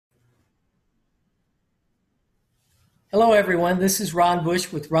Hello, everyone. This is Ron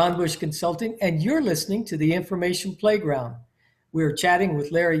Bush with Ron Bush Consulting, and you're listening to the Information Playground. We're chatting with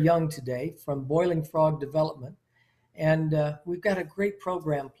Larry Young today from Boiling Frog Development, and we've got a great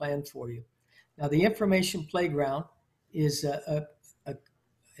program planned for you. Now, the Information Playground is a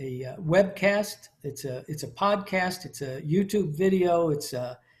webcast. It's a podcast. It's a YouTube video. It's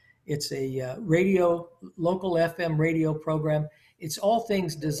a radio, local FM radio program. It's all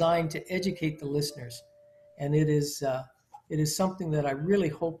things designed to educate the listeners, and it is something that I really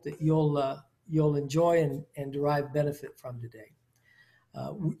hope that you'll enjoy and derive benefit from today.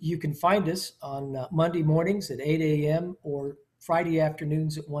 You can find us on Monday mornings at 8 a.m. or Friday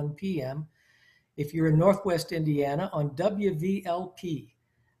afternoons at 1 p.m. If you're in Northwest Indiana on WVLP.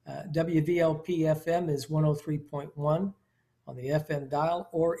 WVLP FM is 103.1 on the FM dial,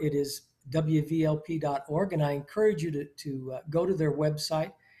 or it is WVLP.org. And I encourage you to go to their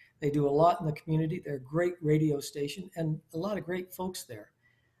website. They do a lot in the community. They're a great radio station and a lot of great folks there.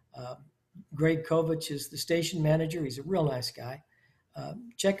 Greg Kovich is the station manager. He's a real nice guy.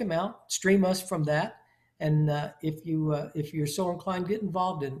 Check him out. Stream us from that. And if you're so inclined, get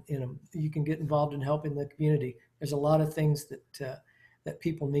involved in them. You can get involved in helping the community. There's a lot of things that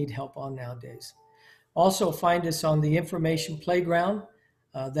people need help on nowadays. Also, find us on the Information Playground.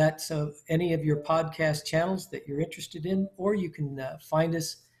 That's any of your podcast channels that you're interested in, or you can find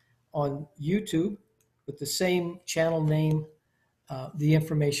us on YouTube with the same channel name, the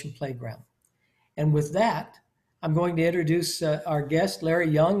Information Playground. And with that, I'm going to introduce our guest. Larry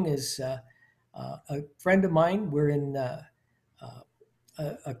Young is a friend of mine. We're in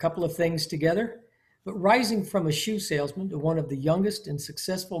a couple of things together. But rising from a shoe salesman to one of the youngest and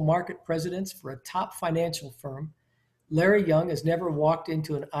successful market presidents for a top financial firm, Larry Young has never walked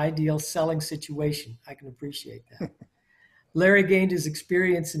into an ideal selling situation. I can appreciate that. Larry gained his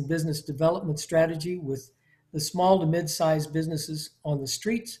experience in business development strategy with the small to mid-sized businesses on the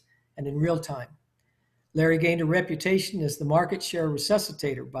streets and in real time. Larry gained a reputation as the market share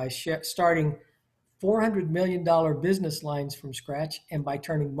resuscitator by starting $400 million business lines from scratch and by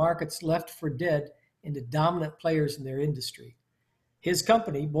turning markets left for dead into dominant players in their industry. His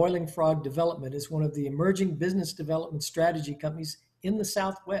company, Boiling Frog Development, is one of the emerging business development strategy companies in the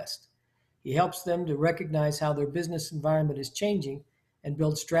Southwest. He helps them to recognize how their business environment is changing and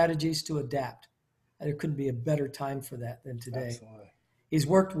build strategies to adapt. There couldn't be a better time for that than today. Absolutely. He's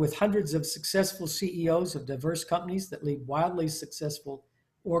worked with hundreds of successful CEOs of diverse companies that lead wildly successful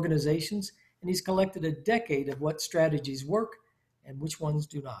organizations, and he's collected a decade of what strategies work and which ones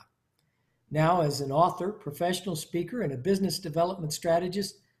do not. Now, as an author, professional speaker, and a business development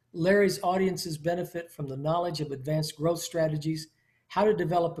strategist, Larry's audiences benefit from the knowledge of advanced growth strategies, how to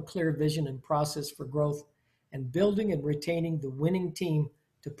develop a clear vision and process for growth, and building and retaining the winning team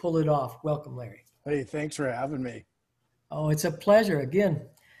to pull it off. Welcome, Larry. Hey, thanks for having me. Oh, it's a pleasure again.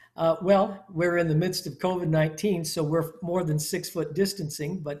 Well, we're in the midst of COVID-19, so we're more than 6 foot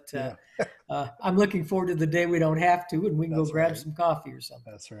distancing, but I'm looking forward to the day we don't have to, and we can go grab some coffee or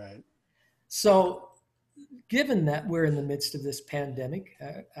something. That's right. So given that we're in the midst of this pandemic,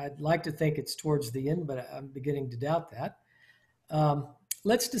 I'd like to think it's towards the end, but I'm beginning to doubt that.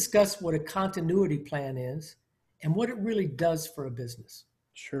 Let's discuss what a continuity plan is and what it really does for a business.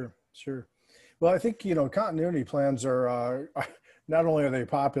 Sure. Well, I think, continuity plans are not only are they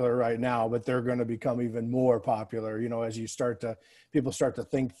popular right now, but they're going to become even more popular, as people start to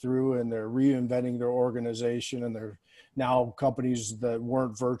think through and they're reinventing their organization, and they're now companies that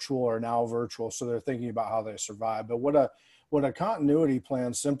weren't virtual are now virtual. So they're thinking about how they survive. But what a continuity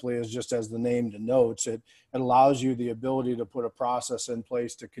plan simply is, just as the name denotes, it allows you the ability to put a process in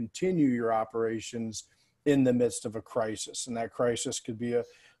place to continue your operations in the midst of a crisis. And that crisis could be a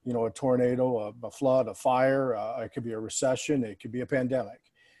tornado, a flood, a fire, it could be a recession, it could be a pandemic.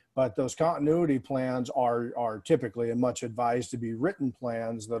 But those continuity plans are typically and much advised to be written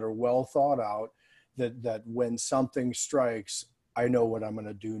plans that are well thought out, that when something strikes, I know what I'm going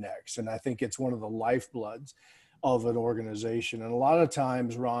to do next. And I think it's one of the lifebloods of an organization. And a lot of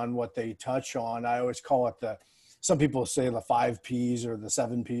times, Ron, what they touch on, I always call it some people say the 5 Ps or the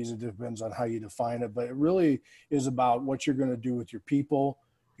 7 Ps, it depends on how you define it, but it really is about what you're going to do with your people,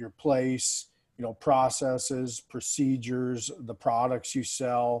 your place, processes, procedures, the products you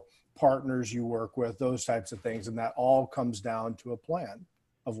sell, partners you work with, those types of things. And that all comes down to a plan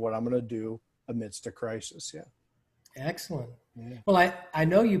of what I'm going to do amidst a crisis. Yeah. Excellent. Yeah. Well, I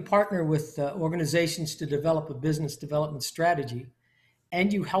know you partner with organizations to develop a business development strategy,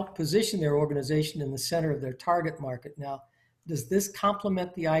 and you help position their organization in the center of their target market. Now, does this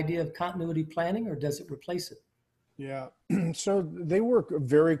complement the idea of continuity planning, or does it replace it? Yeah. So they work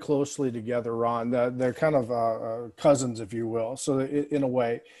very closely together, Ron. They're kind of cousins, if you will. So in a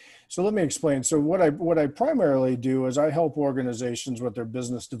way. So let me explain. So what I primarily do is I help organizations with their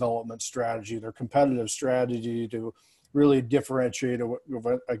business development strategy, their competitive strategy to really differentiate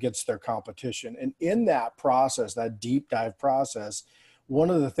against their competition. And in that process, that deep dive process,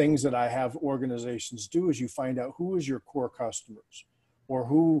 one of the things that I have organizations do is you find out who is your core customers,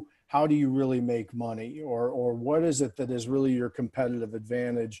 or how do you really make money, or what is it that is really your competitive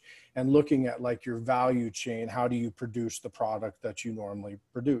advantage, and looking at like your value chain, how do you produce the product that you normally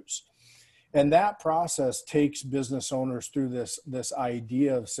produce. And that process takes business owners through this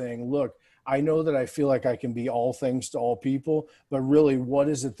idea of saying, look, I know that I feel like I can be all things to all people, but really, what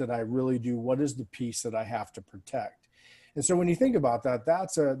is it that I really do? What is the piece that I have to protect? And so when you think about that,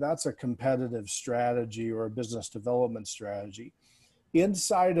 that's a competitive strategy or a business development strategy.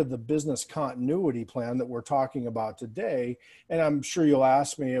 Inside of the business continuity plan that we're talking about today, and I'm sure you'll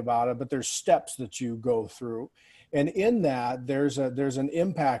ask me about it, but there's steps that you go through. And in that, there's an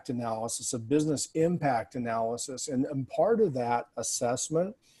impact analysis, a business impact analysis. And part of that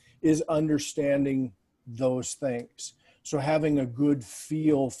assessment is understanding those things. So having a good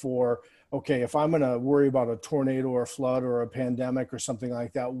feel for, okay, if I'm going to worry about a tornado or a flood or a pandemic or something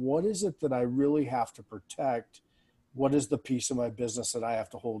like that, what is it that I really have to protect? What is the piece of my business that I have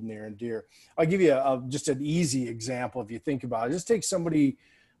to hold near and dear? I'll give you just an easy example. If you think about it, just take somebody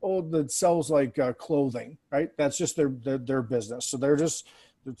that sells like clothing, right? That's just their business. So they're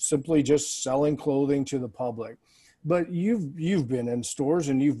simply just selling clothing to the public. But you've been in stores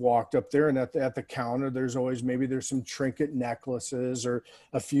and you've walked up there, and at the counter, there's some trinket necklaces or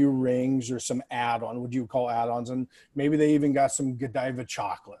a few rings or some add-on, what you call add-ons. And maybe they even got some Godiva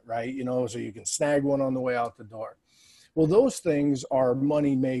chocolate, right? So you can snag one on the way out the door. Well, those things are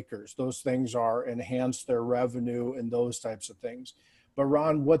money makers. Those things are enhance their revenue and those types of things. But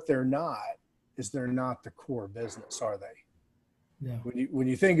Ron, what they're not is they're not the core business, are they? No. When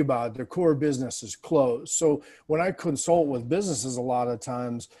you think about it, their core business is closed. So when I consult with businesses, a lot of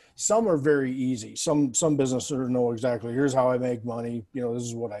times, some are very easy. Some businesses know exactly, here's how I make money. This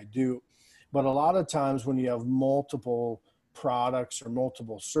is what I do. But a lot of times when you have multiple products or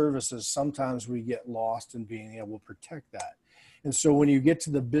multiple services, sometimes we get lost in being able to protect that. And so when you get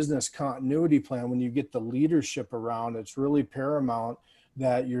to the business continuity plan, when you get the leadership around, it's really paramount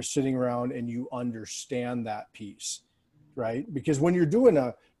that you're sitting around and you understand that piece, right? Because when you're doing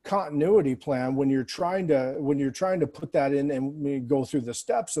a continuity plan, when you're trying to put that in and we go through the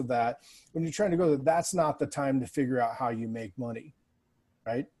steps of that, when you're trying to go, that's not the time to figure out how you make money,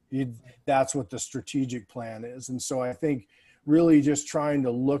 right? That's what the strategic plan is. And so I think really just trying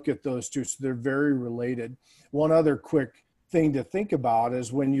to look at those two, so they're very related. One other quick thing to think about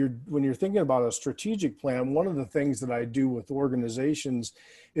is when you're thinking about a strategic plan, one of the things that I do with organizations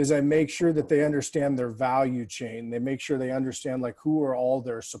is I make sure that they understand their value chain. They make sure they understand like who are all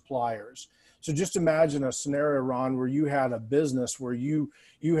their suppliers. So just imagine a scenario, Ron, where you had a business where you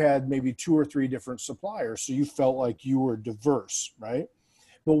had maybe 2 or 3 different suppliers. So you felt like you were diverse, right?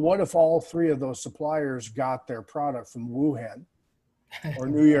 But what if all 3 of those suppliers got their product from Wuhan or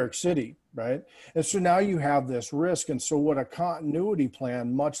New York City, right? And so now you have this risk. And so what a continuity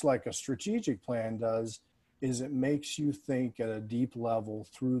plan, much like a strategic plan does, is it makes you think at a deep level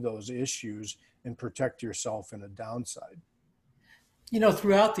through those issues and protect yourself in a downside.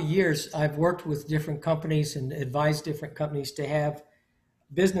 Throughout the years, I've worked with different companies and advised different companies to have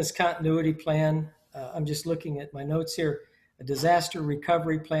business continuity plan. I'm just looking at my notes here. A disaster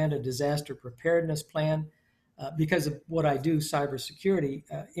recovery plan, a disaster preparedness plan. Because of what I do, cybersecurity,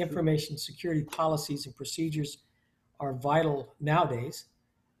 information security policies and procedures are vital nowadays.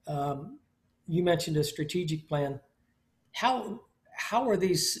 You mentioned a strategic plan. How are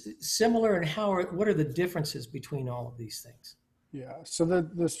these similar, and what are the differences between all of these things? Yeah, so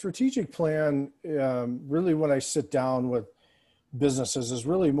the strategic plan, really when I sit down with businesses, is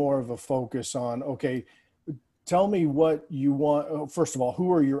really more of a focus on, okay, tell me what you want. First of all,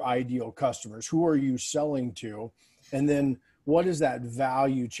 who are your ideal customers? Who are you selling to? And then what is that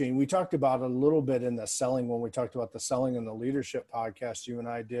value chain? We talked about a little bit in the selling, when we talked about the selling and the leadership podcast you and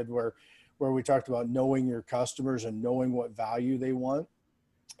I did, where we talked about knowing your customers and knowing what value they want.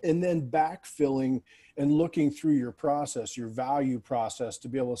 And then backfilling and looking through your process, your value process, to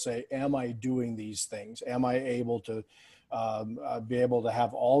be able to say, am I doing these things? Am I able to be able to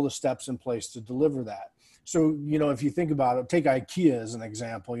have all the steps in place to deliver that? So, if you think about it, take IKEA as an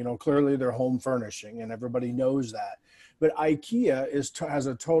example. Clearly they're home furnishing and everybody knows that. But IKEA has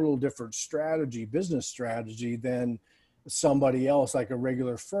a total different strategy, business strategy, than somebody else, like a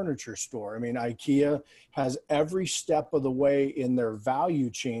regular furniture store. I mean, IKEA has every step of the way in their value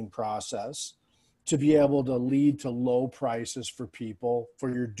chain process to be able to lead to low prices for people,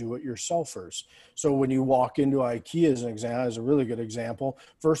 for your do-it-yourselfers. So when you walk into IKEA, as an example, is a really good example.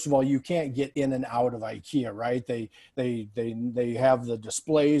 First of all, you can't get in and out of IKEA, right? They have the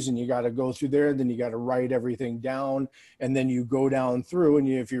displays, and you got to go through there, and then you got to write everything down, and then you go down through, and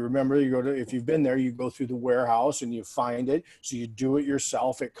if you remember, if you've been there, you go through the warehouse and you find it. So you do it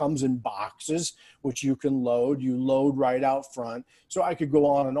yourself. It comes in boxes, which you can load. You load right out front. So I could go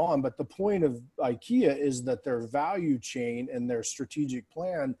on, but the point of IKEA is that their value chain and their strategic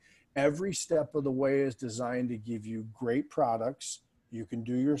plan, every step of the way is designed to give you great products you can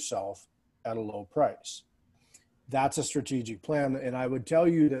do yourself at a low price. That's a strategic plan. And I would tell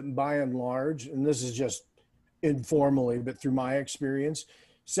you that by and large, and this is just informally, but through my experience,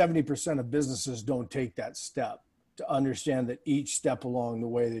 70% of businesses don't take that step to understand that each step along the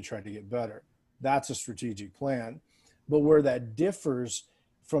way they try to get better. That's a strategic plan. But where that differs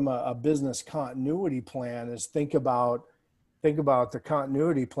from a business continuity plan is think about the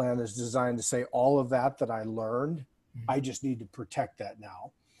continuity plan is designed to say all of that I learned, I just need to protect that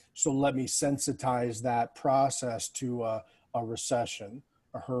now. So let me sensitize that process to a recession,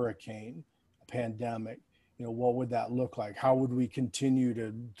 a hurricane, a pandemic. What would that look like? How would we continue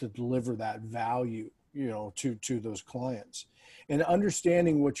to deliver that value, to those clients? And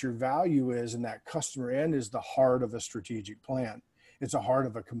understanding what your value is and that customer end is the heart of a strategic plan. It's a heart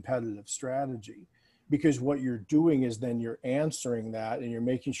of a competitive strategy, because what you're doing is then you're answering that and you're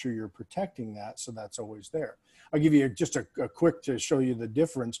making sure you're protecting that. So that's always there. I'll give you just a quick to show you the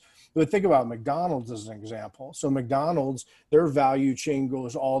difference. But think about McDonald's as an example. So McDonald's, their value chain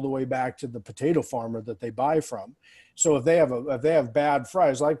goes all the way back to the potato farmer that they buy from. So if they have bad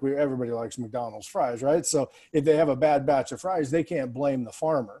fries, everybody likes McDonald's fries, right? So if they have a bad batch of fries, they can't blame the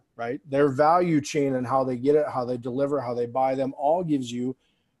farmer, right? Their value chain and how they get it, how they deliver, how they buy them, all gives you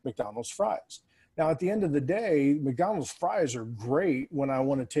McDonald's fries. Now, at the end of the day, McDonald's fries are great when I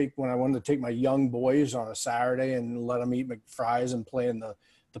want to take my young boys on a Saturday and let them eat fries and play in the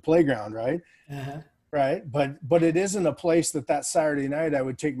playground, right? Uh-huh. Right. But it isn't a place that Saturday night I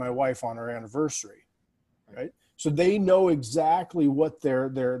would take my wife on her anniversary, right? So they know exactly what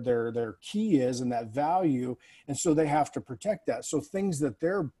their key is and that value. And so they have to protect that. So things that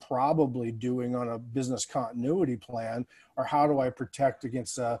they're probably doing on a business continuity plan are, how do I protect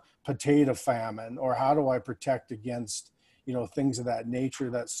against a potato famine, or how do I protect against, things of that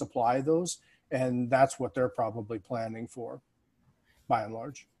nature that supply those? And that's what they're probably planning for, by and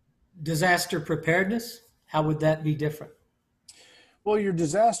large. Disaster preparedness, how would that be different? Well, your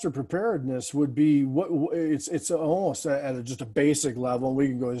disaster preparedness would be it's almost at just a basic level. We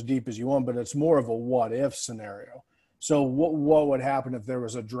can go as deep as you want, but it's more of a what if scenario. So what would happen if there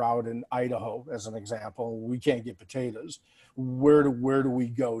was a drought in Idaho, as an example? We can't get potatoes. Where do we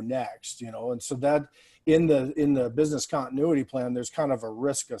go next? And so that in the business continuity plan, there's kind of a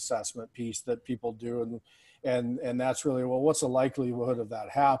risk assessment piece that people do, and that's really, well, what's the likelihood of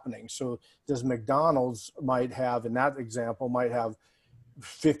that happening? So does McDonald's might have, in that example, might have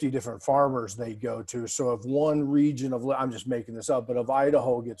 50 different farmers they go to. So if one region of, I'm just making this up, but if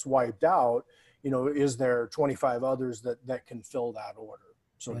Idaho gets wiped out, is there 25 others that can fill that order,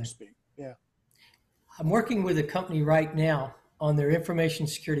 so to speak? Yeah. I'm working with a company right now on their information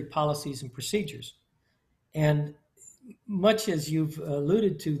security policies and procedures. And much as you've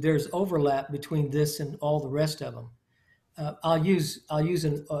alluded to, there's overlap between this and all the rest of them. I'll use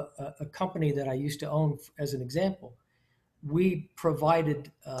a company that I used to own as an example. We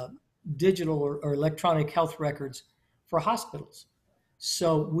provided digital or electronic health records for hospitals.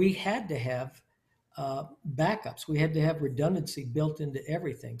 So we had to have backups. We had to have redundancy built into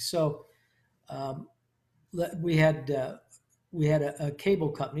everything. So we had a cable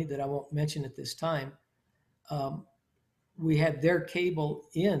company that I won't mention at this time. We had their cable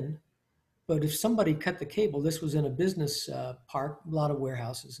in, but if somebody cut the cable, this was in a business park, a lot of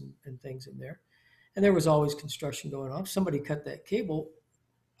warehouses and things in there. And there was always construction going on. If somebody cut that cable,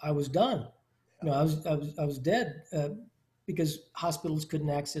 I was done. I was dead because hospitals couldn't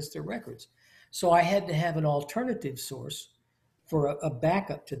access their records. So I had to have an alternative source for a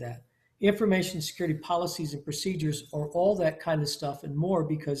backup to that. Information security policies and procedures are all that kind of stuff and more,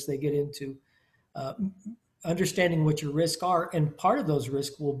 because they get into understanding what your risks are. And part of those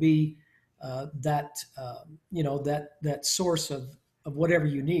risks will be that source of whatever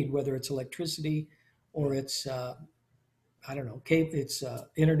you need, whether it's electricity or it's, it's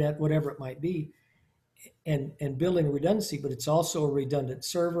internet, whatever it might be, and building redundancy, but it's also a redundant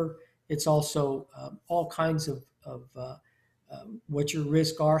server. It's also all kinds of what your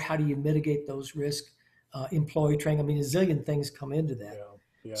risks are. How do you mitigate those risks? Employee training. I mean, a zillion things come into that.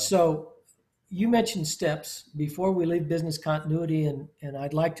 Yeah. So you mentioned steps before we leave business continuity, and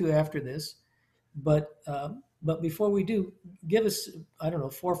I'd like to after this, but before we do, give us, I don't know,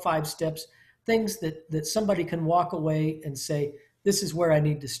 4 or 5 steps, things that somebody can walk away and say, this is where I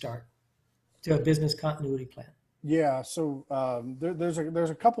need to start to a business continuity plan. Yeah, so there's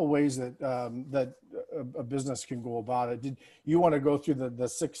a couple ways that that a business can go about it. Did you want to go through the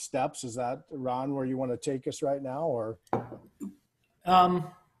 6 steps? Is that, Ron, where you want to take us right now, or?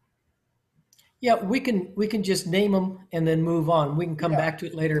 Yeah, we can just name them and then move on. We can come back to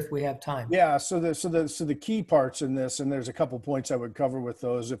it later if we have time. Yeah, so the key parts in this, and there's a couple points I would cover with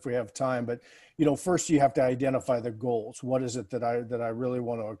those if we have time. But first you have to identify the goals. What is it that I really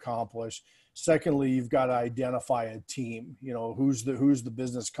want to accomplish? Secondly, you've got to identify a team. Who's the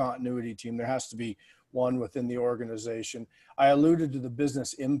business continuity team? There has to be one within the organization. I alluded to the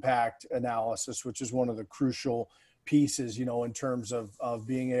business impact analysis, which is one of the crucial pieces, in terms of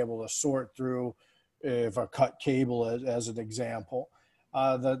being able to sort through, if I cut cable as an example.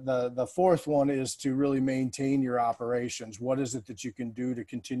 The fourth one is to really maintain your operations. What is it that you can do to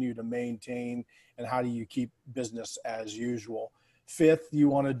continue to maintain, and how do you keep business as usual? Fifth, you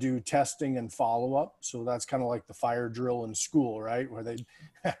want to do testing and follow-up. So that's kind of like the fire drill in school, right? Where they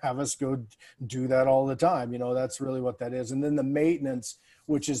have us go do that all the time. That's really what that is. And then the maintenance,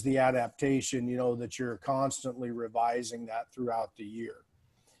 which is the adaptation, that you're constantly revising that throughout the year.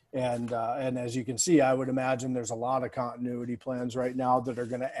 And as you can see, I would imagine there's a lot of continuity plans right now that are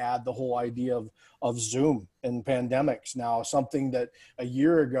going to add the whole idea of Zoom and pandemics. Now, something that a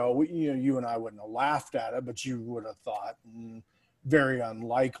year ago, you and I wouldn't have laughed at it, but you would have thought, very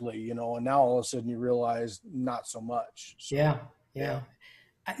unlikely, and now all of a sudden you realize not so much. So, yeah.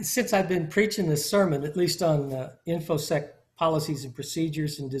 Since I've been preaching this sermon, at least on InfoSec policies and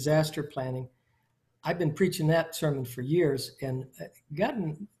procedures and disaster planning, I've been preaching that sermon for years and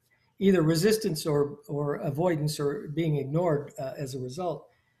gotten either resistance or avoidance or being ignored as a result.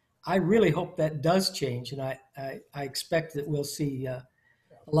 I really hope that does change, and I expect that we'll see a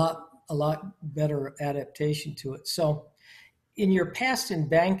lot better adaptation to it. So, in your past in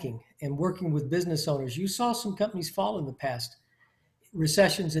banking and working with business owners, you saw some companies fall in the past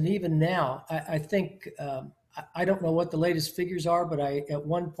recessions, and even now, I think, I don't know what the latest figures are, but I at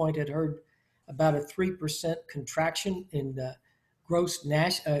one point had heard about a 3% contraction in gross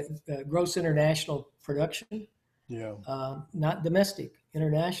international production. Yeah. Not domestic,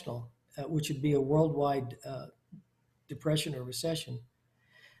 international, which would be a worldwide depression or recession.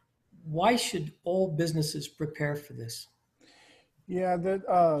 Why should all businesses prepare for this? Yeah,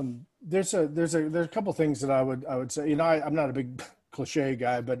 there's a couple things that I would say. I'm not a big cliche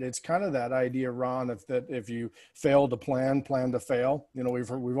guy, but it's kind of that idea, Ron, if you fail to plan to fail.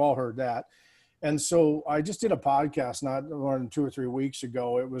 We've all heard that. And so I just did a podcast not more than 2 or 3 weeks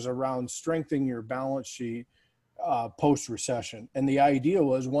ago. It was around strengthening your balance sheet post-recession. And the idea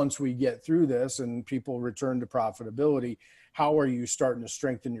was, once we get through this and people return to profitability, how are you starting to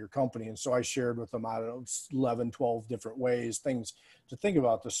strengthen your company? And so I shared with them, 11, 12 different ways, things to think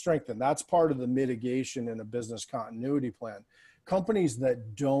about to strengthen. That's part of the mitigation in a business continuity plan. Companies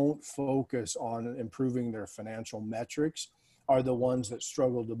that don't focus on improving their financial metrics are the ones that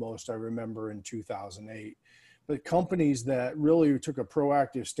struggled the most, I remember, in 2008. But companies that really took a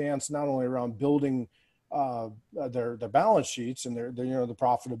proactive stance, not only around building their balance sheets and their the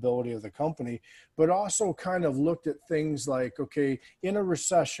profitability of the company, but also kind of looked at things like, okay, in a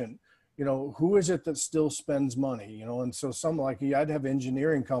recession, who is it that still spends money? And so I'd have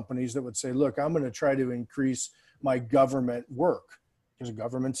engineering companies that would say, look, I'm going to try to increase my government work, because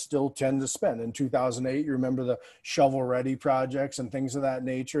governments still tend to spend. In 2008, you remember the shovel-ready projects and things of that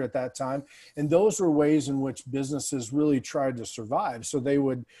nature at that time. And those were ways in which businesses really tried to survive. So they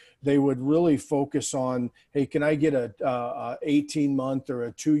would really focus on, hey, can I get a 18-month or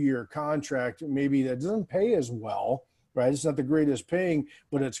a 2-year contract, maybe that doesn't pay as well, right? It's not the greatest paying,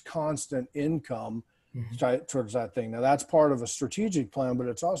 but it's constant income towards that thing. Now, that's part of a strategic plan, but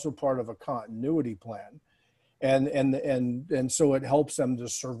it's also part of a continuity plan. And so it helps them to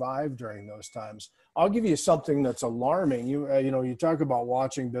survive during those times. I'll give you something that's alarming. You talk about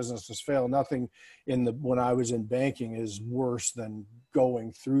watching businesses fail. Nothing when I was in banking is worse than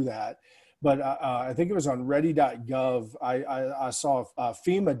going through that. But I think it was on ready.gov. I saw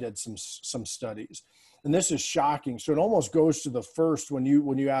FEMA did some studies, and this is shocking. So it almost goes to the first, when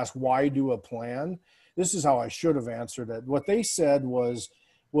you ask why do a plan. This is how I should have answered it. What they said was,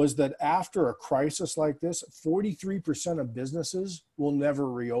 was that after a crisis like this, 43% of businesses will never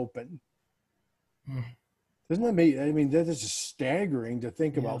reopen. Isn't that amazing? I mean, that is just staggering to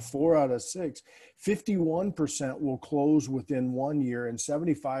think about. 4 out of 6. 51% will close within 1 year and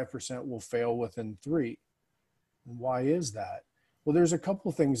 75% will fail within 3. And why is that? Well, there's a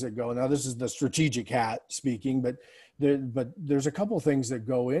couple things that go. Now, this is the strategic hat speaking, but there's a couple things that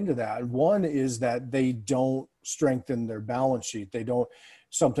go into that. One is that they don't strengthen their balance sheet. They don't,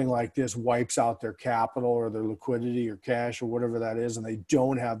 something like this wipes out their capital or their liquidity or cash or whatever that is, and they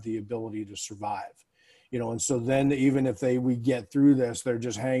don't have the ability to survive. You know, and so then even if we get through this, they're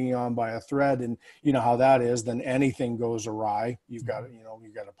just hanging on by a thread, and you know how that is, then anything goes awry, you've got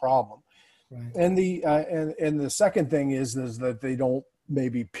a problem. Right. And the second thing is that they don't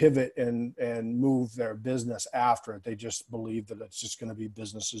maybe pivot and move their business after it. They just believe that it's just going to be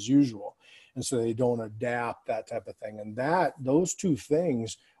business as usual. And so they don't adapt, that type of thing. And those two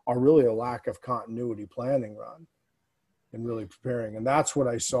things are really a lack of continuity planning, Ron, and really preparing. And that's what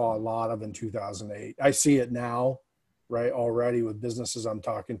I saw a lot of in 2008. I see it now, right, already with businesses I'm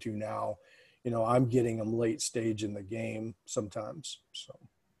talking to now. You know, I'm getting them late stage in the game sometimes. So,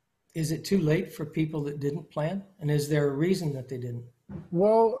 is it too late for people that didn't plan? And is there a reason that they didn't?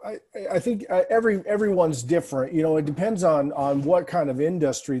 Well, I think everyone's different. You know, it depends on what kind of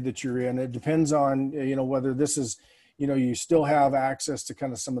industry that you're in. It depends on, you know, whether this is, you know, you still have access to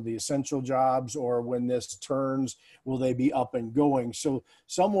kind of some of the essential jobs, or when this turns, will they be up and going? So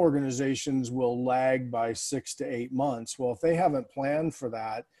some organizations will lag by 6 to 8 months. Well, if they haven't planned for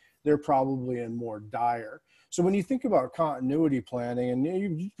that, they're probably in more dire. So when you think about continuity planning, and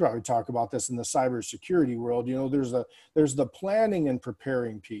you probably talk about this in the cybersecurity world, you know, there's the planning and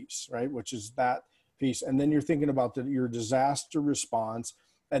preparing piece, right? Which is that piece. And then you're thinking about your disaster response,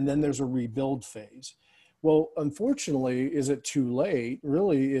 and then there's a rebuild phase. Well, unfortunately, is it too late?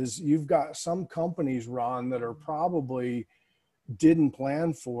 Really, you've got some companies, Ron, that are probably didn't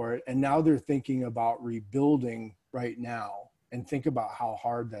plan for it, and now they're thinking about rebuilding right now. And think about how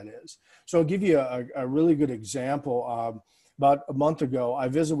hard that is. So I'll give you a really good example. About a month ago, I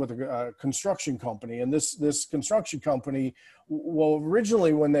visited with a construction company, and this construction company, well,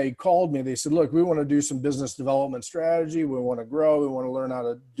 originally when they called me, they said, look, we want to do some business development strategy. We want to grow. We want to learn how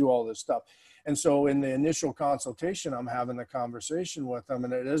to do all this stuff. And so in the initial consultation, I'm having a conversation with them,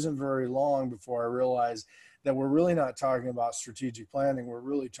 and it isn't very long before I realized that we're really not talking about strategic planning. We're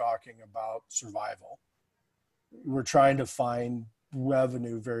really talking about survival. We're trying to find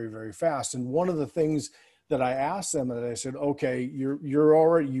revenue very, very fast. And one of the things that I asked them, and I said, okay, you're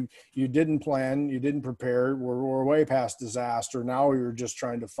already, you didn't plan, you didn't prepare, we're way past disaster. Now you're just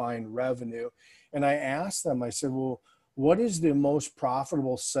trying to find revenue. And I asked them, I said, well, what is the most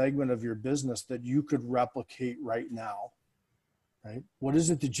profitable segment of your business that you could replicate right now? Right? What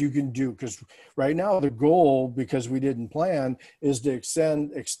is it that you can do? Because right now the goal, because we didn't plan, is to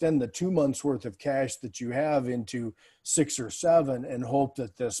extend the 2 months worth of cash that you have into 6 or 7 and hope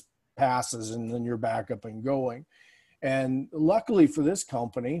that this passes and then you're back up and going. And luckily for this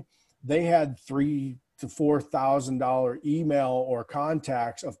company, they had $3,000 to $4,000 email or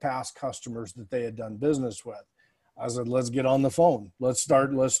contacts of past customers that they had done business with. I said, let's get on the phone. Let's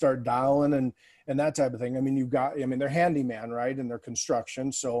start dialing and that type of thing. I mean, they're handyman, right? And they're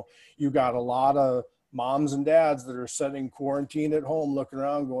construction. So you got a lot of moms and dads that are sitting quarantine at home, looking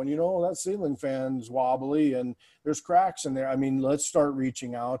around going, you know, that ceiling fan's wobbly and there's cracks in there. I mean, let's start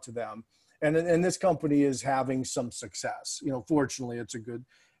reaching out to them. And this company is having some success. You know, fortunately it's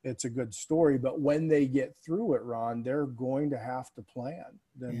a good story, but when they get through it, Ron, they're going to have to plan.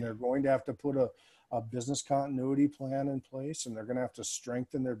 Then they're going to have to put a business continuity plan in place, and they're going to have to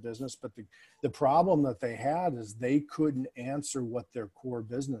strengthen their business. But the problem that they had is they couldn't answer what their core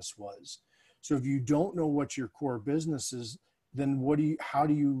business was. So if you don't know what your core business is, then how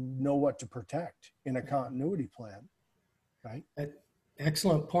do you know what to protect in a continuity plan, right?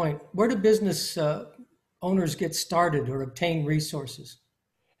 Excellent point. Where do business owners get started or obtain resources?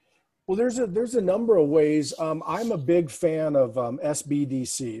 Well, there's a number of ways. I'm a big fan of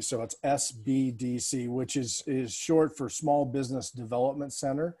SBDC. So it's SBDC, which is short for Small Business Development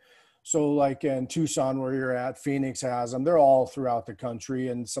Center. So like in Tucson, where you're at, Phoenix has them. They're all throughout the country,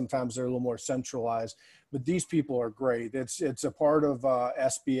 and sometimes they're a little more centralized. But these people are great. It's a part of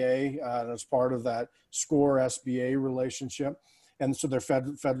SBA, and it's part of that SCORE SBA relationship. And so they're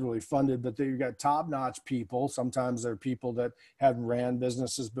federally funded, but you've got top-notch people. Sometimes they're people that have ran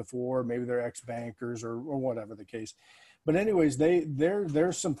businesses before, maybe they're ex-bankers or whatever the case. But anyways,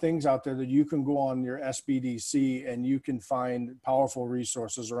 there's some things out there that you can go on your SBDC and you can find powerful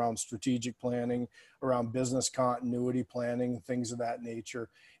resources around strategic planning, around business continuity planning, things of that nature.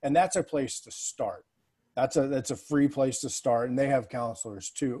 And that's a place to start. That's a free place to start. And they have counselors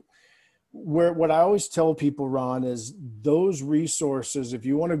too. What I always tell people, Ron, is those resources, if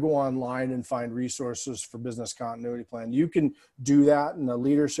you want to go online and find resources for business continuity plan, you can do that, and the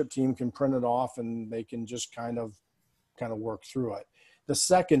leadership team can print it off and they can just kind of work through it. The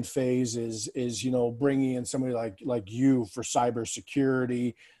second phase is bringing in somebody like you for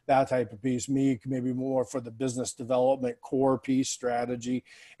cybersecurity, that type of piece, me maybe more for the business development core piece strategy,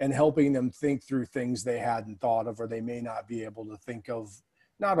 and helping them think through things they hadn't thought of or they may not be able to think of,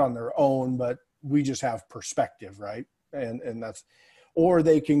 not on their own, but we just have perspective, right? And that's, or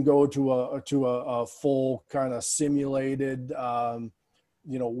they can go to a full kind of simulated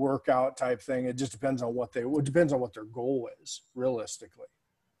workout type thing. It just depends on what their goal is realistically.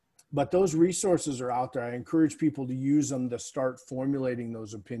 But those resources are out there. I encourage people to use them to start formulating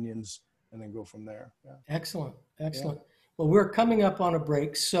those opinions and then go from there. Yeah. Excellent. Yeah. Well, we're coming up on a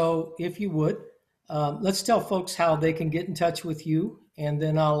break. So if you would, let's tell folks how they can get in touch with you, and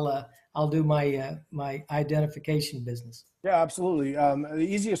then I'll do my identification business. Yeah, absolutely. The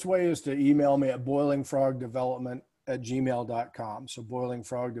easiest way is to email me at boilingfrogdevelopment@gmail.com. So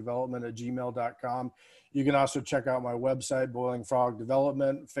boilingfrogdevelopment@gmail.com. You can also check out my website, Boiling Frog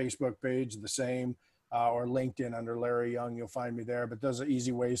Development, Facebook page, the same, or LinkedIn under Larry Young. You'll find me there. But those are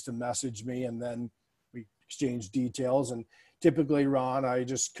easy ways to message me, and then we exchange details. And typically, Ron, I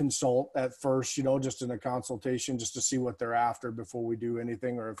just consult at first, just in a consultation, just to see what they're after before we do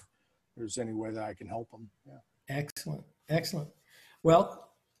anything, or if there's any way that I can help them. Yeah. Excellent. Well,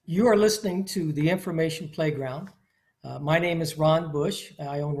 you are listening to the Information Playground. My name is Ron Bush.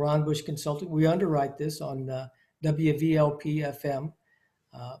 I own Ron Bush Consulting. We underwrite this on WVLP FM.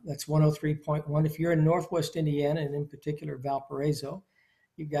 That's 103.1. If you're in Northwest Indiana, and in particular Valparaiso,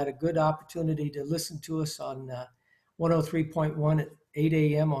 you've got a good opportunity to listen to us on 103.1 at 8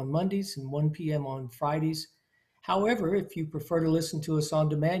 a.m. on Mondays and 1 p.m. on Fridays. However, if you prefer to listen to us on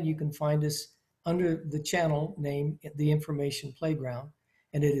demand, you can find us under the channel name, The Information Playground,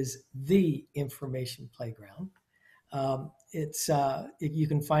 and it is The Information Playground. You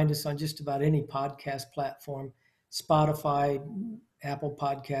can find us on just about any podcast platform, Spotify, Apple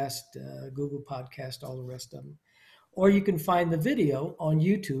Podcast, Google Podcast, all the rest of them. Or you can find the video on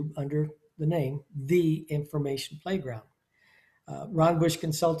YouTube under the name The Information Playground. Ron Bush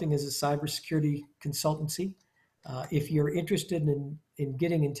Consulting is a cybersecurity consultancy. If you're interested in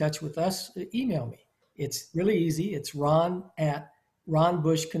getting in touch with us, email me. It's really easy. It's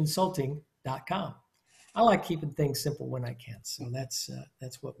ron@ronbushconsulting.com. I like keeping things simple when I can, so that's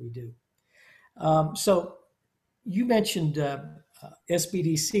what we do. So you mentioned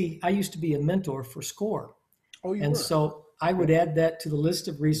SBDC. I used to be a mentor for SCORE. Oh, you and were? So I would add that to the list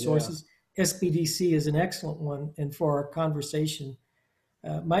of resources. Yeah. SBDC is an excellent one, and for our conversation,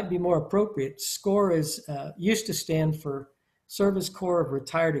 might be more appropriate. SCORE is used to stand for Service Corps of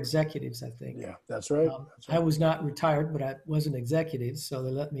Retired Executives, I think. Yeah, that's right. I was not retired, but I was an executive, so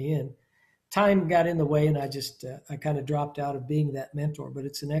they let me in. Time got in the way, and I kind of dropped out of being that mentor, but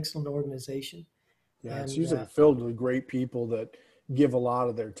it's an excellent organization. Yeah, it's usually filled with great people that give a lot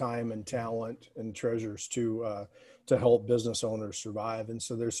of their time and talent and treasures to help business owners survive. And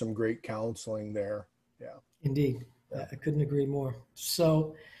so there's some great counseling there. Yeah. Indeed. Yeah. I couldn't agree more.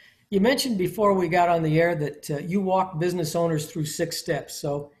 So you mentioned before we got on the air that you walk business owners through 6 steps.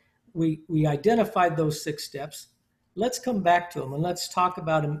 So we identified those 6 steps. Let's come back to them and let's talk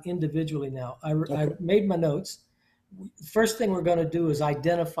about them individually now. I made my notes. First thing we're going to do is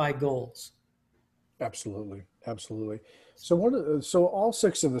identify goals. Absolutely. So all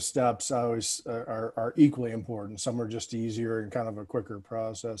 6 of the steps always are equally important. Some are just easier and kind of a quicker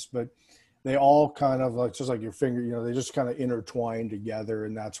process, but they all kind of just like your finger, they just kind of intertwine together,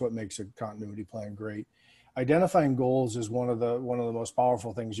 and that's what makes a continuity plan great. Identifying goals is one of the most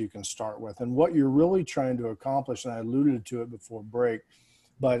powerful things you can start with, and what you're really trying to accomplish. And I alluded to it before break,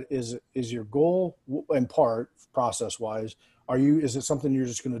 but is your goal in part process wise? Is it something you're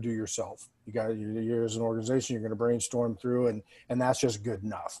just going to do yourself? You're as an organization, you're going to brainstorm through, and that's just good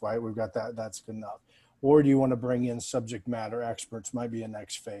enough, right? We've got that. That's good enough. Or do you want to bring in subject matter experts? Might be a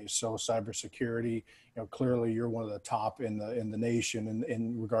next phase. So cybersecurity, clearly you're one of the top in the nation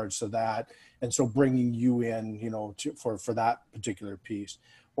in regards to that. And so bringing you in, for that particular piece.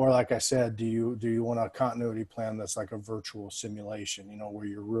 Or like I said, do you want a continuity plan that's like a virtual simulation, where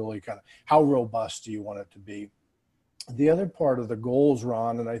you're really how robust do you want it to be? The other part of the goals,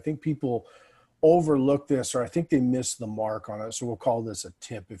 Ron, and I think people overlook this, or I think they miss the mark on it. So we'll call this a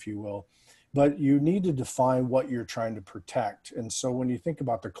tip, if you will. But you need to define what you're trying to protect. And so when you think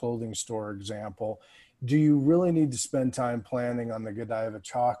about the clothing store example, do you really need to spend time planning on the Godiva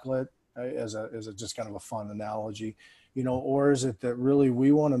chocolate as a just kind of a fun analogy, or is it that really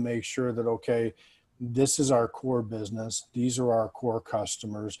we want to make sure that, okay, this is our core business. These are our core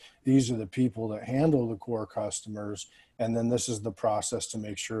customers. These are the people that handle the core customers. And then this is the process to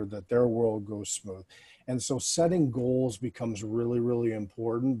make sure that their world goes smooth. And so setting goals becomes really, really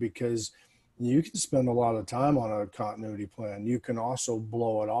important, because you can spend a lot of time on a continuity plan. You can also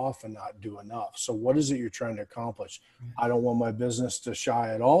blow it off and not do enough. So what is it you're trying to accomplish? I don't want my business to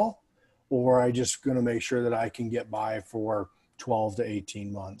shy at all, or I just going to make sure that I can get by for 12 to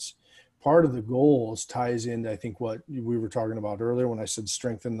 18 months. Part of the goals ties into, I think, what we were talking about earlier when I said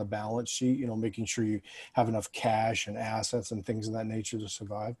strengthen the balance sheet, making sure you have enough cash and assets and things of that nature to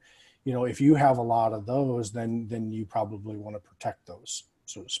survive. If you have a lot of those, then you probably want to protect those,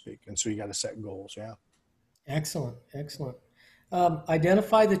 so to speak. And so you got to set goals. Yeah. Excellent. Excellent.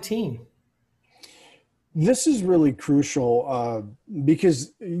 Identify the team. This is really crucial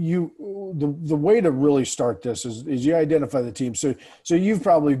because the way to really start this is you identify the team. So you've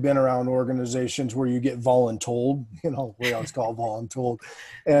probably been around organizations where you get voluntold, we always call voluntold,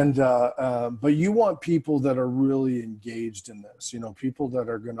 and but you want people that are really engaged in this. People that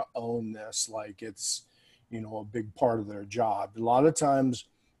are going to own this like it's a big part of their job. A lot of times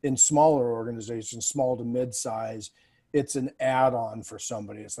in smaller organizations, small to mid-size, it's an add-on for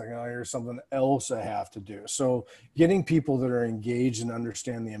somebody. It's like, oh, here's something else I have to do. So getting people that are engaged and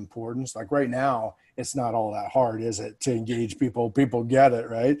understand the importance, like right now, it's not all that hard, is it, to engage people? People get it,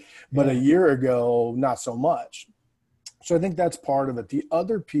 right? But a year ago, not so much. So I think that's part of it. The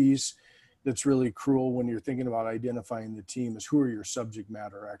other piece that's really cruel when you're thinking about identifying the team is, who are your subject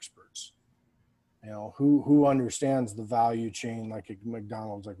matter experts? Who understands the value chain, like at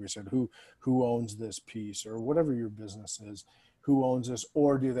McDonald's, like we said, who owns this piece, or whatever your business is, who owns this,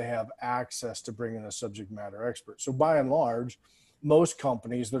 or do they have access to bring in a subject matter expert? So by and large, most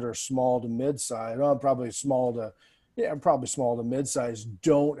companies that are small to mid-size, probably small to mid-size,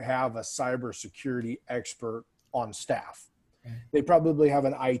 don't have a cybersecurity expert on staff. They probably have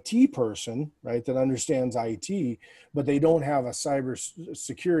an IT person, right, that understands IT, but they don't have a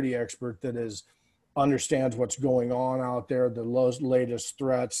cybersecurity expert that understands what's going on out there, the latest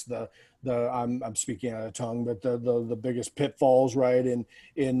threats, I'm speaking out of tongue, but the biggest pitfalls, right? In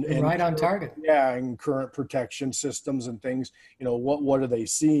right on target. Yeah, and current protection systems and things. What are they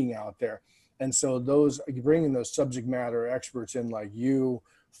seeing out there? And so bringing those subject matter experts in like you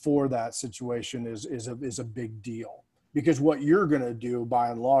for that situation is a big deal, because what you're going to do by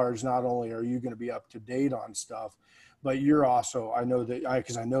and large, not only are you going to be up to date on stuff, but you're also,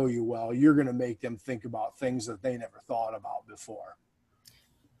 because I know you well, you're going to make them think about things that they never thought about before.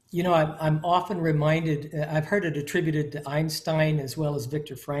 I'm often reminded, I've heard it attributed to Einstein as well as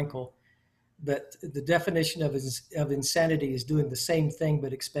Viktor Frankl, that the definition of insanity is doing the same thing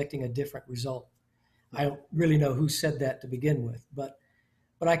but expecting a different result. I don't really know who said that to begin with, but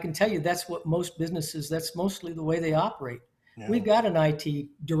I can tell you that's what most businesses, that's mostly the way they operate. Yeah. We've got an IT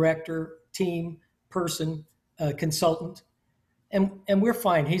director, team, person, consultant, and we're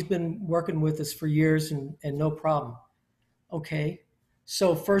fine. He's been working with us for years and no problem. Okay,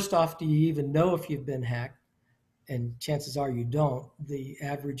 so first off, do you even know if you've been hacked? And chances are you don't. The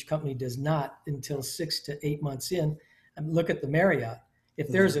average company does not until 6 to 8 months in. And look at the Marriott. If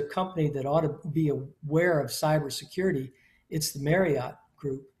there's a company that ought to be aware of cybersecurity, it's the Marriott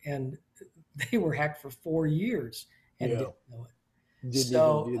Group, and they were hacked for 4 years and didn't know it.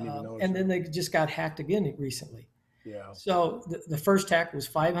 And then they just got hacked again recently. Yeah. So the first hack was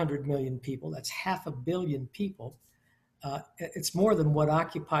 500 million people. That's 500 million people. It's more than what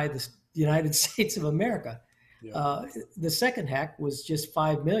occupy the United States of America. Yeah. The second hack was just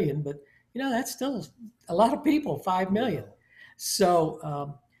 5 million, but that's still a lot of people, 5 million. Yeah.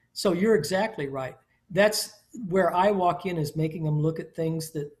 So you're exactly right. That's where I walk in, is making them look at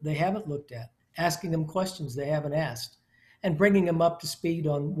things that they haven't looked at, asking them questions they haven't asked, and bringing them up to speed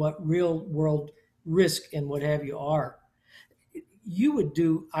on what real world risk and what have you are. You would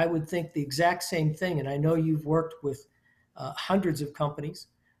do, I would think, the exact same thing. And I know you've worked with hundreds of companies.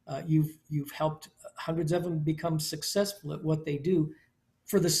 You've helped hundreds of them become successful at what they do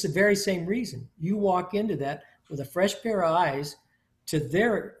for the very same reason. You walk into that with a fresh pair of eyes to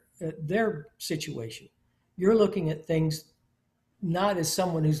their situation. You're looking at things not as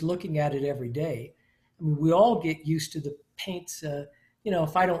someone who's looking at it every day. I mean, we all get used to the paints.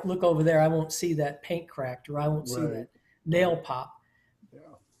 If I don't look over there, I won't see that paint cracked, or I won't see that nail pop. Yeah.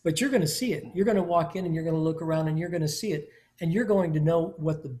 but you're going to see it. You're going to walk in and you're going to look around and you're going to see it, and you're going to know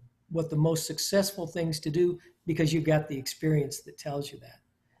what the most successful things to do because you got the experience that tells you that.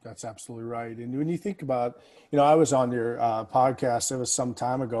 That's absolutely right. And when you think about, I was on your podcast, it was some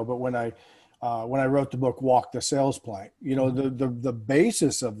time ago, but when I wrote the book, Walk the Sales Plank, the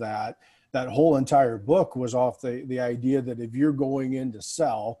basis of that whole entire book was off the idea that if you're going in to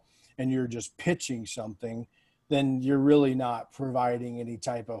sell and you're just pitching something, then you're really not providing any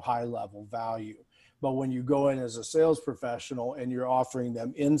type of high level value. But when you go in as a sales professional and you're offering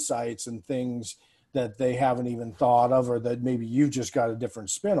them insights and things that they haven't even thought of, or that maybe you've just got a different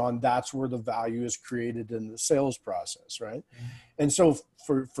spin on, that's where the value is created in the sales process, right? Mm-hmm. And so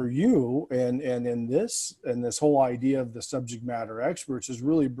for you and in this whole idea of the subject matter experts is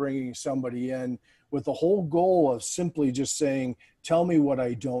really bringing somebody in with the whole goal of simply just saying, tell me what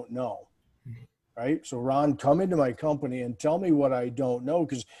I don't know. Mm-hmm. Right? So Ron, come into my company and tell me what I don't know,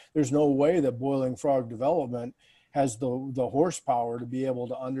 because there's no way that Boiling Frog Development has the horsepower to be able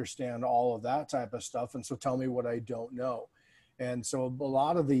to understand all of that type of stuff. And so tell me what I don't know. And so a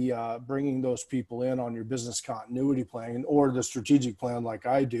lot of the bringing those people in on your business continuity plan or the strategic plan like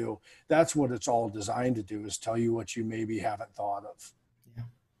I do, that's what it's all designed to do, is tell you what you maybe haven't thought of. Yeah.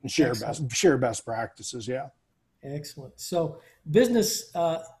 And share best practices. Yeah. Excellent. So business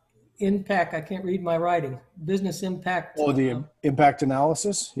impact, I can't read my writing. Business impact. Oh, the impact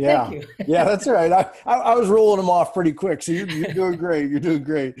analysis. Yeah. Thank you. Yeah, that's all right. I was rolling them off pretty quick. So you're doing great. You're doing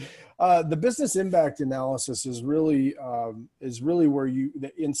great. The business impact analysis is really where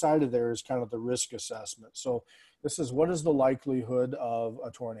the inside of there is kind of the risk assessment. So this is, what is the likelihood of a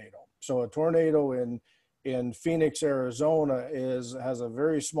tornado? So a tornado in Phoenix, Arizona has a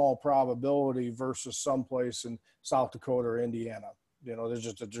very small probability versus someplace in South Dakota or Indiana. There's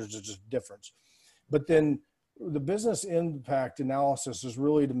just a difference. But then the business impact analysis is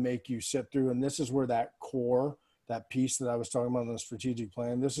really to make you sit through, and this is where that core, that piece that I was talking about in the strategic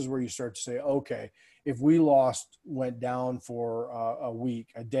plan, this is where you start to say, okay, if we went down for a week,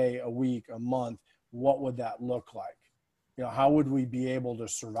 a day, a week, a month, what would that look like? How would we be able to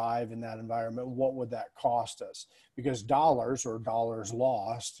survive in that environment? What would that cost us? Because dollars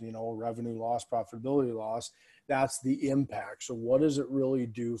lost, revenue loss, profitability loss, that's the impact. So what does it really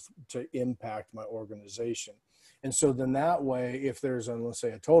do to impact my organization? And so then that way, if there's let's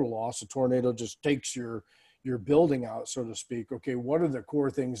say a total loss, a tornado just takes your building out, so to speak. Okay, what are the core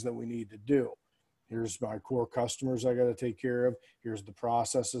things that we need to do? Here's my core customers I got to take care of. Here's the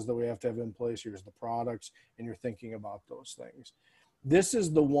processes that we have to have in place. Here's the products, and you're thinking about those things. This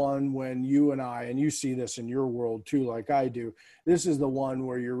is the one when you and I, and you see this in your world too, like I do, this is the one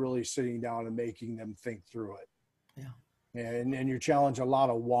where you're really sitting down and making them think through it. Yeah. And you challenge a lot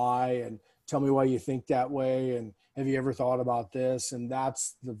of why, and tell me why you think that way, and have you ever thought about this? And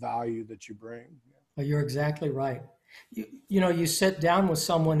that's the value that you bring. Well, you're exactly right. You sit down with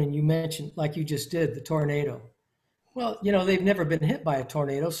someone and you mentioned, like you just did, the tornado. Well, they've never been hit by a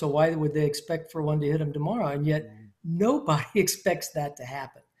tornado, so why would they expect for one to hit them tomorrow? And yet nobody expects that to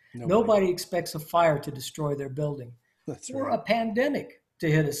happen. Nobody expects a fire to destroy their building. That's or right. A pandemic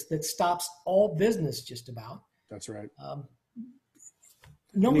to hit us that stops all business just about. That's right.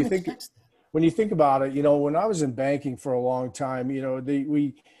 No one expects that. When you think about it, when I was in banking for a long time,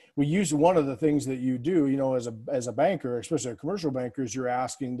 we use one of the things that you do, as a banker, especially a commercial banker, is you're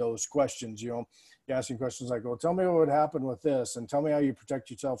asking those questions. You're asking questions like, well, tell me what would happen with this, and tell me how you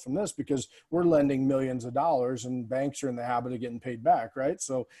protect yourself from this, because we're lending millions of dollars and banks are in the habit of getting paid back, right?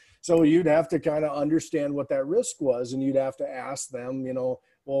 So you'd have to kind of understand what that risk was, and you'd have to ask them,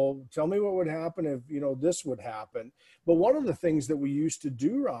 well, tell me what would happen if, this would happen. But one of the things that we used to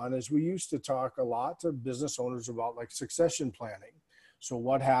do, Ron, is we used to talk a lot to business owners about like succession planning. So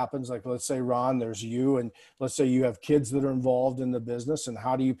what happens, like, let's say, Ron, there's you, and let's say you have kids that are involved in the business, and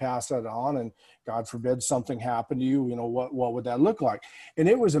how do you pass that on? And God forbid something happened to you, what would that look like? And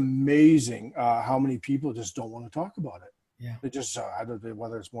it was amazing how many people just don't want to talk about it. Yeah. They just, I don't know,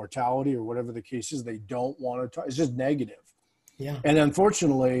 whether it's mortality or whatever the case is, they don't want to talk. It's just negative. Yeah. And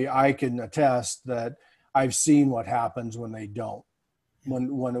unfortunately, I can attest that I've seen what happens when they don't.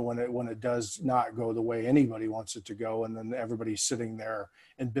 When it does not go the way anybody wants it to go, and then everybody's sitting there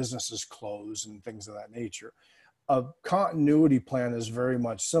and businesses close and things of that nature. A continuity plan is very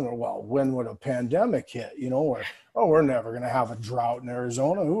much similar. Well, when would a pandemic hit? Or we're never going to have a drought in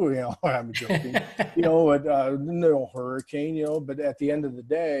Arizona. I'm joking. No hurricane. But at the end of the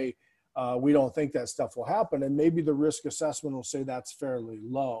day, we don't think that stuff will happen, and maybe the risk assessment will say that's fairly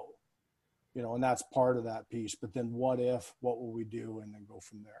low. And that's part of that piece. But then what will we do? And then go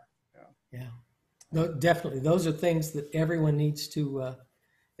from there. Yeah. No, definitely. Those are things that everyone needs to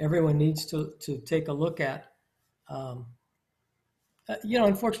everyone needs to take a look at. Um,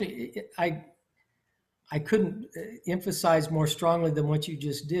 Unfortunately, I couldn't emphasize more strongly than what you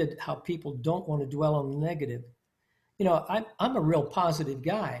just did how people don't want to dwell on the negative. I'm a real positive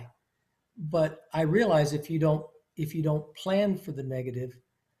guy, but I realize if you don't plan for the negative,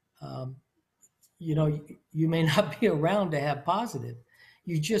 um, you may not be around to have positive.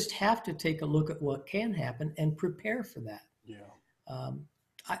 You just have to take a look at what can happen and prepare for that. Yeah. Um,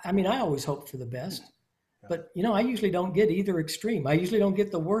 I mean, I always hope for the best, Yeah. but I usually don't get either extreme. I usually don't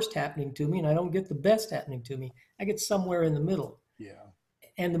get the worst happening to me, and I don't get the best happening to me. I get somewhere in the middle. Yeah.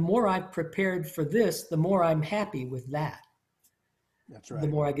 And the more I've prepared for this, the more I'm happy with that. That's right. The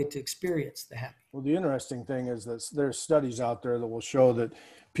more I get to experience the happy. Well, the interesting thing is that there's studies out there that will show that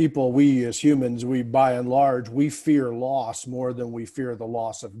people, we as humans, we by and large, we fear loss more than we fear the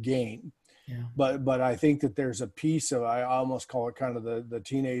loss of gain. Yeah. But I think that there's a piece of, I almost call it kind of the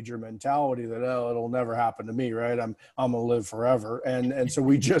teenager mentality that, oh, it'll never happen to me, right? I'm gonna live forever, and so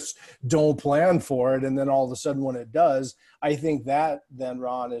we just don't plan for it, and then all of a sudden when it does, I think that then,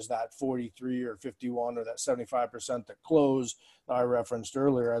 Ron, is that 43 or 51 or that 75% that close that I referenced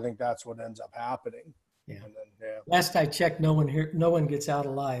earlier. I think that's what ends up happening. Yeah. And then, yeah. Last I checked, no one gets out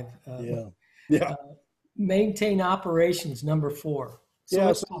alive. Yeah. Maintain operations, number 4. So Yeah,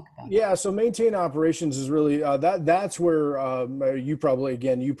 let's talk about yeah. So maintain operations is really that's where you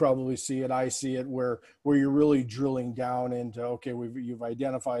probably see it. I see it where you're really drilling down into, okay, you've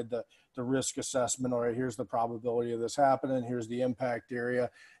identified the risk assessment. All right, here's the probability of this happening. Here's the impact area.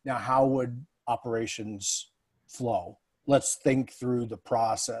 Now, how would operations flow? Let's think through the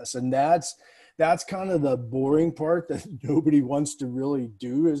process, and that's kind of the boring part that nobody wants to really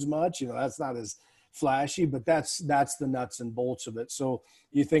do as much. That's not as flashy, but that's the nuts and bolts of it. So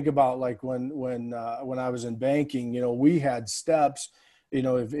you think about like when I was in banking, we had steps.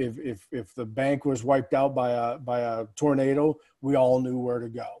 If the bank was wiped out by a tornado, we all knew where to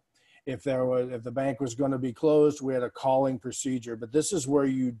go. If the bank was going to be closed, we had a calling procedure. But this is where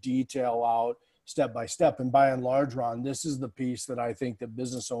you detail out step by step. And by and large, Ron, this is the piece that I think that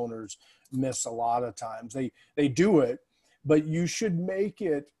business owners miss a lot of times. They do it, but you should make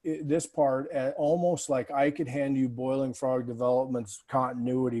this part almost like I could hand you Boiling Frog Development's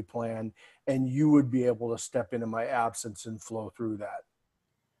continuity plan, and you would be able to step into my absence and flow through that.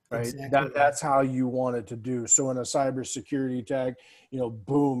 Right. Exactly. That's how you want it to do. So in a cybersecurity tag,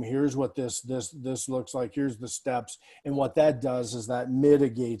 boom, here's what this looks like. Here's the steps. And what that does is that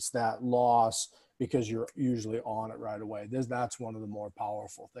mitigates that loss because you're usually on it right away. That's one of the more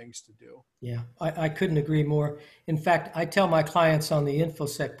powerful things to do. Yeah, I couldn't agree more. In fact, I tell my clients on the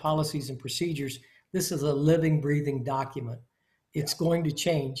InfoSec policies and procedures, this is a living, breathing document. It's going to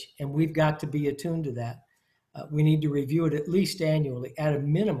change, and we've got to be attuned to that. We need to review it at least annually, at a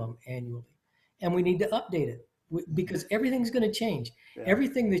minimum annually, and we need to update it because everything's going to change. Yeah.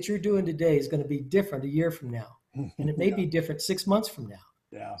 Everything that you're doing today is going to be different a year from now, and it may be different 6 months from now.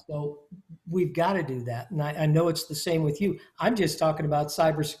 Yeah. So we've got to do that. And I know it's the same with you. I'm just talking about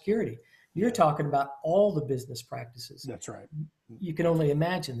cybersecurity. You're talking about all the business practices. That's right. You can only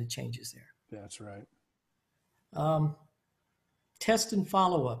imagine the changes there. That's right. Test and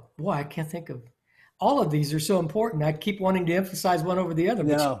follow up. Boy, I can't think of all of these are so important. I keep wanting to emphasize one over the other.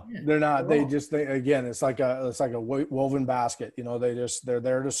 No, they're not. Again, it's like a woven basket. They're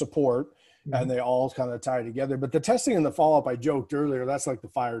there to support. Mm-hmm. And they all kind of tie together. But the testing and the follow-up, I joked earlier, that's like the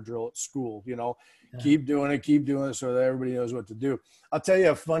fire drill at school, keep doing it so that everybody knows what to do. I'll tell you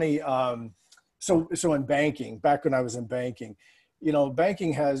a funny, so in banking, back when I was in banking,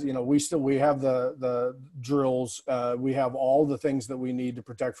 banking has, we have the drills, we have all the things that we need to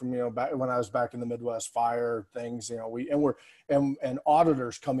protect from, back when I was back in the Midwest, fire things, and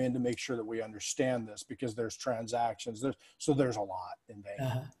auditors come in to make sure that we understand this because there's transactions, there's a lot in banking.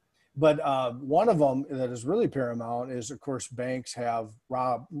 Uh-huh. But one of them that is really paramount is, of course, banks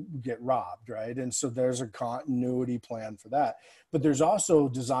get robbed, right? And so there's a continuity plan for that. But there's also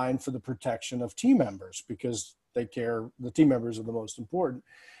designed for the protection of team members because the team members are the most important.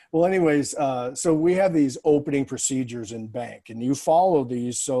 Well, anyways, so we have these opening procedures in bank, and you follow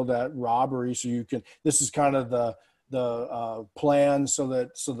these so that this is kind of the plan so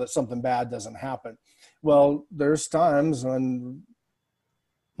that something bad doesn't happen. Well, there's times when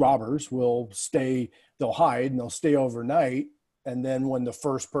robbers they'll hide and they'll stay overnight. And then when the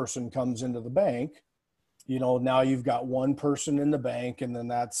first person comes into the bank, now you've got one person in the bank, and then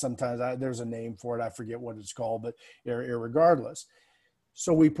that's sometimes there's a name for it. I forget what it's called, but irregardless.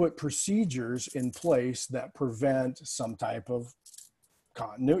 So we put procedures in place that prevent some type of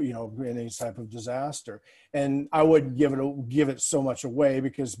continuity, in any type of disaster. And I wouldn't give it so much away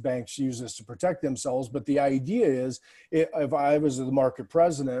because banks use this to protect themselves. But the idea is, if I was the market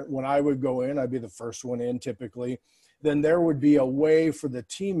president, when I would go in, I'd be the first one in typically, then there would be a way for the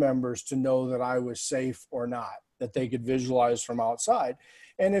team members to know that I was safe or not, that they could visualize from outside.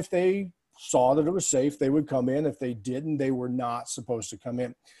 And if they saw that it was safe, they would come in. If they didn't, they were not supposed to come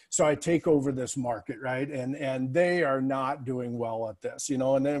in. So I take over this market, right? And they are not doing well at this,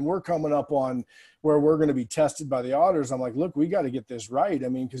 and then we're coming up on where we're going to be tested by the auditors. I'm like, look, we got to get this right. I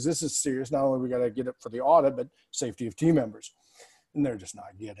mean, because this is serious. Not only we got to get it for the audit, but safety of team members. And they're just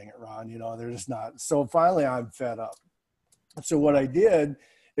not getting it, Ron. They're just not. So finally I'm fed up. So what I did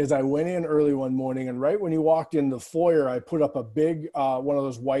is I went in early one morning, and right when you walked in the foyer, I put up a big, one of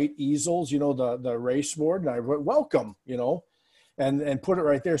those white easels, the race board, and I wrote, welcome, and put it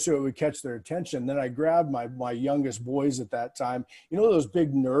right there so it would catch their attention. Then I grabbed my youngest boys at that time, those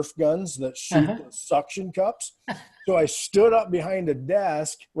big Nerf guns that shoot the suction cups. So I stood up behind a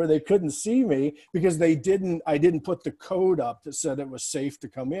desk where they couldn't see me because I didn't put the code up that said it was safe to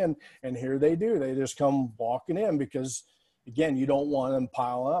come in. And here they do. They just come walking in because, again, you don't want them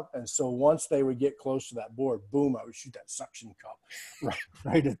piling up. And so once they would get close to that board, boom, I would shoot that suction cup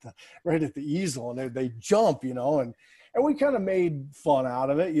right at the easel. And they jump, and we kind of made fun out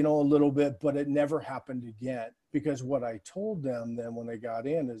of it, a little bit, but it never happened again. Because what I told them then when they got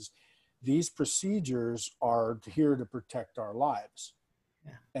in is these procedures are here to protect our lives.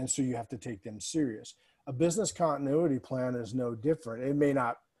 Yeah. And so you have to take them serious. A business continuity plan is no different. It may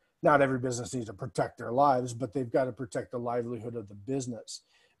not every business needs to protect their lives, but they've got to protect the livelihood of the business.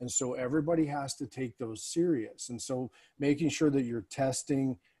 And so everybody has to take those serious. And so making sure that you're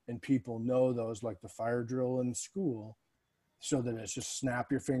testing and people know those, like the fire drill in school, so that it's just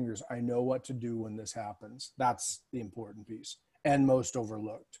snap your fingers. I know what to do when this happens. That's the important piece and most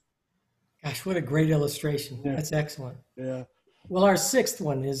overlooked. Gosh, what a great illustration. Yeah. That's excellent. Yeah. Well, our sixth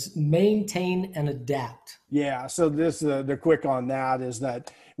one is maintain and adapt. Yeah. So the quick on that is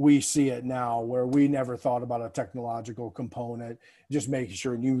that we see it now where we never thought about a technological component, just making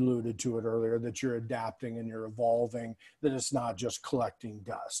sure, and you alluded to it earlier, that you're adapting and you're evolving, that it's not just collecting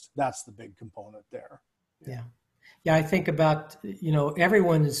dust. That's the big component there. Yeah. Yeah. I think about,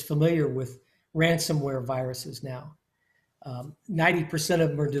 everyone is familiar with ransomware viruses now. 90% of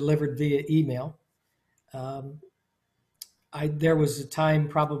them are delivered via email. There was a time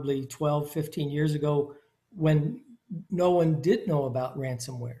probably 12, 15 years ago when no one did know about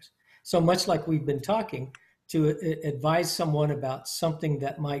ransomwares. So much like we've been talking, to advise someone about something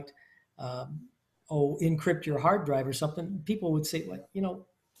that might encrypt your hard drive or something, people would say,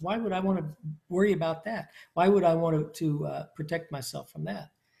 why would I want to worry about that? Why would I want to protect myself from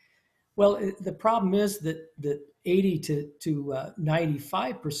that? Well, the problem is that 80 to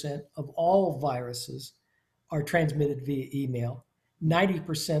 95% of all viruses are transmitted via email.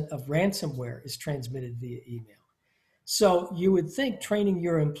 90% of ransomware is transmitted via email. So you would think training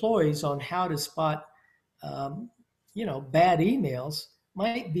your employees on how to spot, bad emails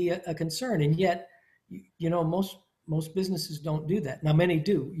might be a concern. And yet, most businesses don't do that. Now, many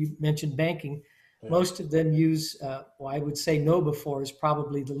do. You mentioned banking. Yeah. Most of them use, I would say KnowBe4 is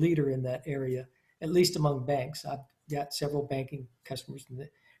probably the leader in that area, at least among banks. I've got several banking customers and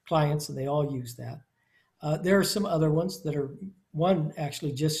clients, and they all use that. There are some other ones one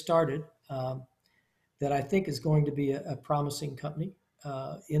actually just started that I think is going to be a promising company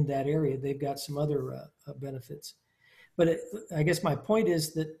in that area. They've got some other benefits. But I guess my point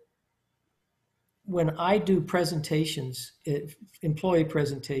is that when I do presentations, employee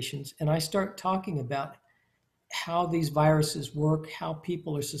presentations, and I start talking about how these viruses work, how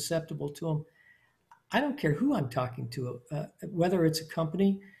people are susceptible to them, I don't care who I'm talking to, whether it's a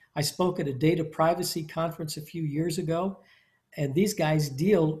company. I spoke at a data privacy conference a few years ago, and these guys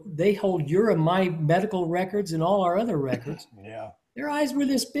they hold your and my medical records and all our other records. Yeah. Their eyes were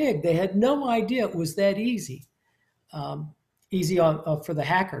this big. They had no idea it was that easy. Easy for the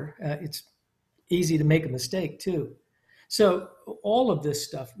hacker. It's easy to make a mistake too. So all of this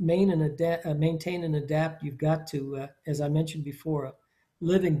stuff, maintain and adapt, you've got to, as I mentioned before, a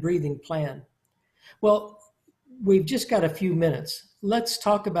living, breathing plan. Well, we've just got a few minutes. Let's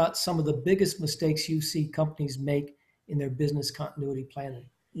talk about some of the biggest mistakes you see companies make in their business continuity planning.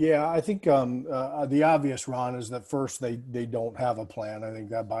 Yeah, I think the obvious, Ron, is that first they don't have a plan. I think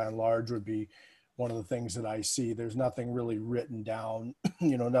that by and large would be one of the things that I see. There's nothing really written down,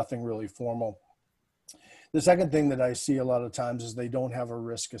 nothing really formal. The second thing that I see a lot of times is they don't have a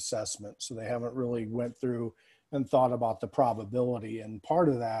risk assessment. So they haven't really went through and thought about the probability. And part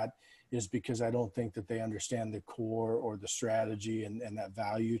of that is because I don't think that they understand the core or the strategy and that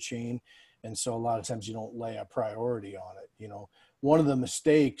value chain. And so a lot of times you don't lay a priority on it. You know, one of the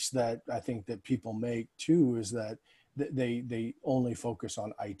mistakes that I think that people make too is that they only focus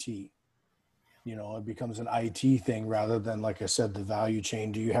on IT. You know, it becomes an IT thing rather than, like I said, the value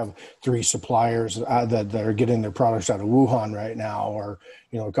chain. Do you have three suppliers that are getting their products out of Wuhan right now, or,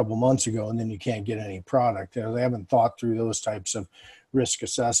 you know, a couple months ago, and then you can't get any product? You know, they haven't thought through those types of risk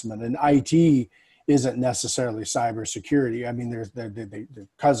assessment. And IT isn't necessarily cybersecurity. I mean, they're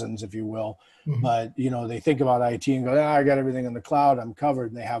cousins, if you will. Mhm. But, you know, they think about IT and go, I got everything in the cloud, I'm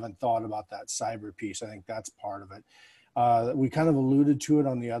covered. And they haven't thought about that cyber piece. I think that's part of it. We kind of alluded to it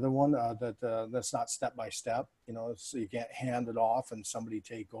on the other one, that's not step by step. You know, so you can't hand it off and somebody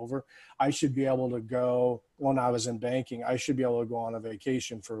take over. I should be able to go, when I was in banking, I should be able to go on a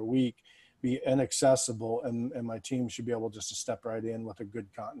vacation for a week, be inaccessible, and my team should be able just to step right in with a good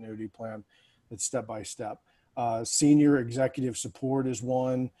continuity plan that's step by step. Senior executive support is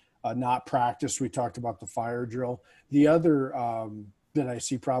one, not practice. We talked about the fire drill. The other that I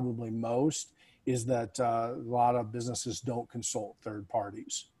see probably most is that a lot of businesses don't consult third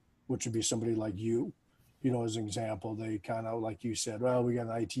parties, which would be somebody like you know, as an example. They kind of, like you said, well, we got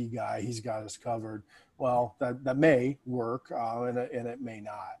an IT guy, he's got us covered. Well, that may work, and it may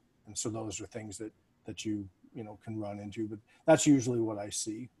not. And so those are things that you know, can run into, but that's usually what I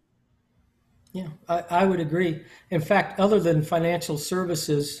see. Yeah, I would agree. In fact, other than financial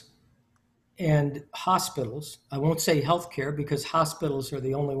services and hospitals, I won't say healthcare because hospitals are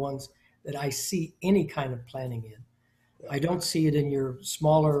the only ones that I see any kind of planning in. Yeah. I don't see it in your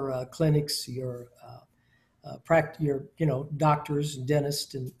smaller clinics, your doctors and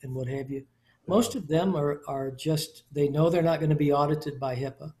dentists and what have you. Most of them are just, they know they're not going to be audited by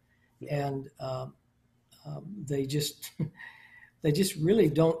HIPAA, Yeah. and they just they just really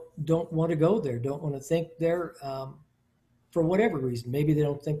don't want to go there. Don't want to think there, for whatever reason. Maybe they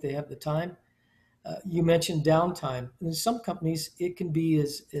don't think they have the time. You mentioned downtime. In some companies, it can be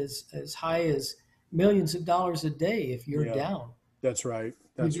as high as millions of dollars a day if you're Yeah, down. that's right.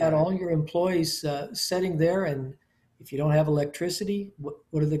 You've That's got right. all your employees sitting there, and if you don't have electricity, what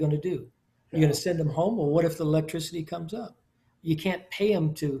are they going to do? You're going Yeah. to send them home. Well, what if the electricity comes up? You can't pay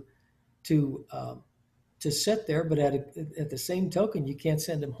them to sit there, but at the same token, you can't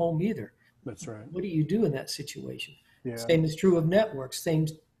send them home either. That's right. What do you do in that situation? Yeah. Same is true of networks. Same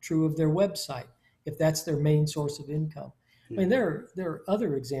is true of their website if that's their main source of income. I mean, Yeah. there are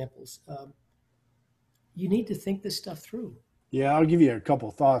other examples. You need to think this stuff through. Yeah, I'll give you a couple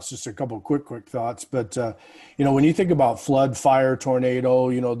thoughts, just a couple quick thoughts. But you know, when you think about flood, fire, tornado,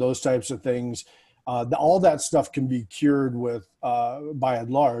 you know, those types of things, all that stuff can be cured with, by and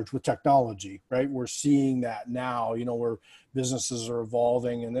large, with technology, right? We're seeing that now, you know, where businesses are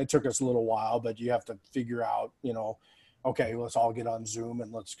evolving, and it took us a little while, but you have to figure out, you know, okay, let's all get on Zoom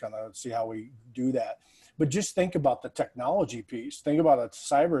and let's kind of see how we do that. But just think about the technology piece. Think about a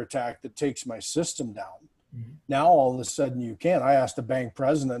cyber attack that takes my system down. Mhm. Now all of a sudden you can. I asked the bank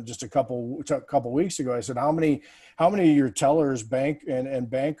president just a couple weeks ago. I said, how many of your tellers and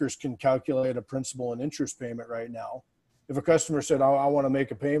bankers can calculate a principal and interest payment right now? If a customer said, I want to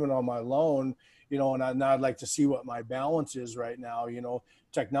make a payment on my loan, you know, and I'd like to see what my balance is right now, you know,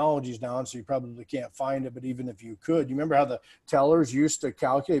 technology's down, so you probably can't find it. But even if you could, you remember how the tellers used to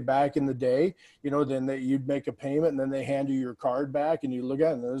calculate back in the day, you know, then you'd make a payment and then they hand you your card back and you look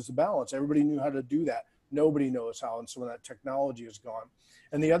at it and there's the balance. Everybody knew how to do that. Nobody knows how. And so when that technology is gone.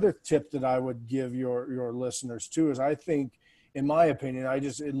 And the other tip that I would give your listeners too is, I think, in my opinion,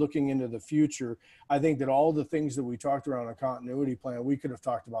 looking into the future, I think that all the things that we talked around a continuity plan, we could have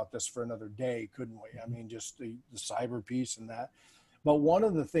talked about this for another day, couldn't we? I mean, just the cyber piece and that. But one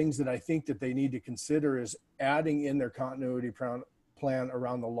of the things that I think that they need to consider is adding in their continuity plan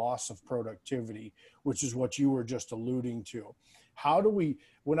around the loss of productivity, which is what you were just alluding to. How do we,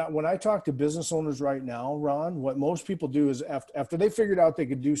 when I talk to business owners right now, Ron, what most people do is after they figured out they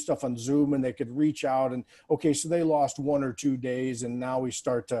could do stuff on Zoom and they could reach out and, okay, so they lost 1 or 2 days and now we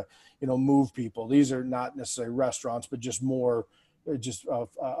start to, you know, move people. These are not necessarily restaurants, but just more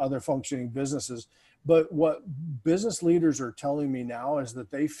other functioning businesses. But what business leaders are telling me now is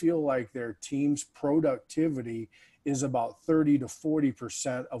that they feel like their team's productivity is about 30 to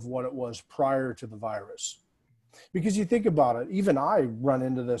 40% of what it was prior to the virus. Because you think about it, even I run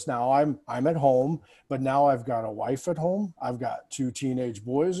into this now. I'm at home, but now I've got a wife at home. I've got 2 teenage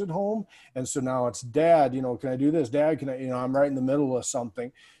boys at home. And so now it's, Dad, you know, can I do this? Dad, can I, you know, I'm right in the middle of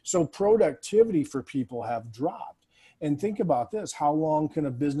something. So productivity for people have dropped. And think about this, how long can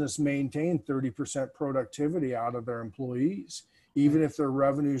a business maintain 30% productivity out of their employees? even if their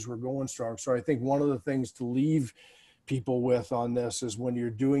revenues were going strong. So I think one of the things to leave people with on this is when you're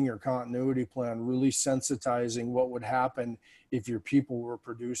doing your continuity plan, really sensitizing what would happen if your people were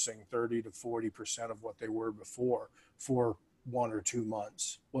producing 30 to 40% of what they were before for 1 or 2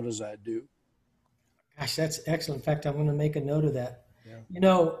 months. What does that do? Gosh, that's excellent. In fact, I'm going to make a note of that. Yeah. You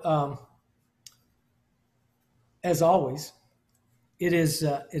know, as always, it is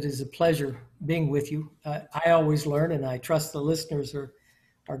a pleasure being with you. I always learn, and I trust the listeners are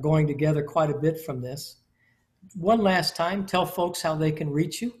going to gather quite a bit from this. One last time, tell folks how they can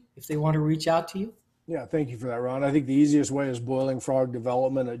reach you if they want to reach out to you. Yeah, thank you for that, Ron. I think the easiest way is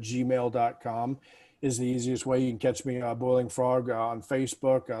boilingfrogdevelopment@gmail.com is the easiest way. You can catch me, Boiling Frog, on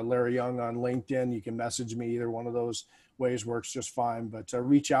Facebook, Larry Young on LinkedIn. You can message me. Either one of those ways works just fine. But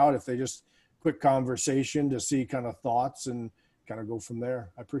reach out if they just quick conversation to see kind of thoughts and kind of go from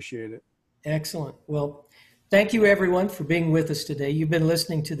there. I appreciate it. Excellent. Well, thank you everyone for being with us today. You've been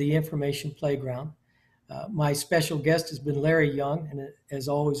listening to the Information Playground. My special guest has been Larry Young, and as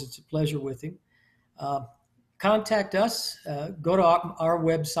always, it's a pleasure with him. Contact us. Go to our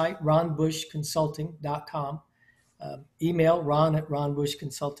website, ronbushconsulting.com. Email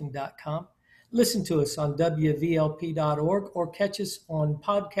ron@ronbushconsulting.com. Listen to us on wvlp.org or catch us on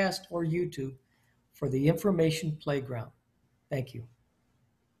podcast or YouTube for the Information Playground. Thank you.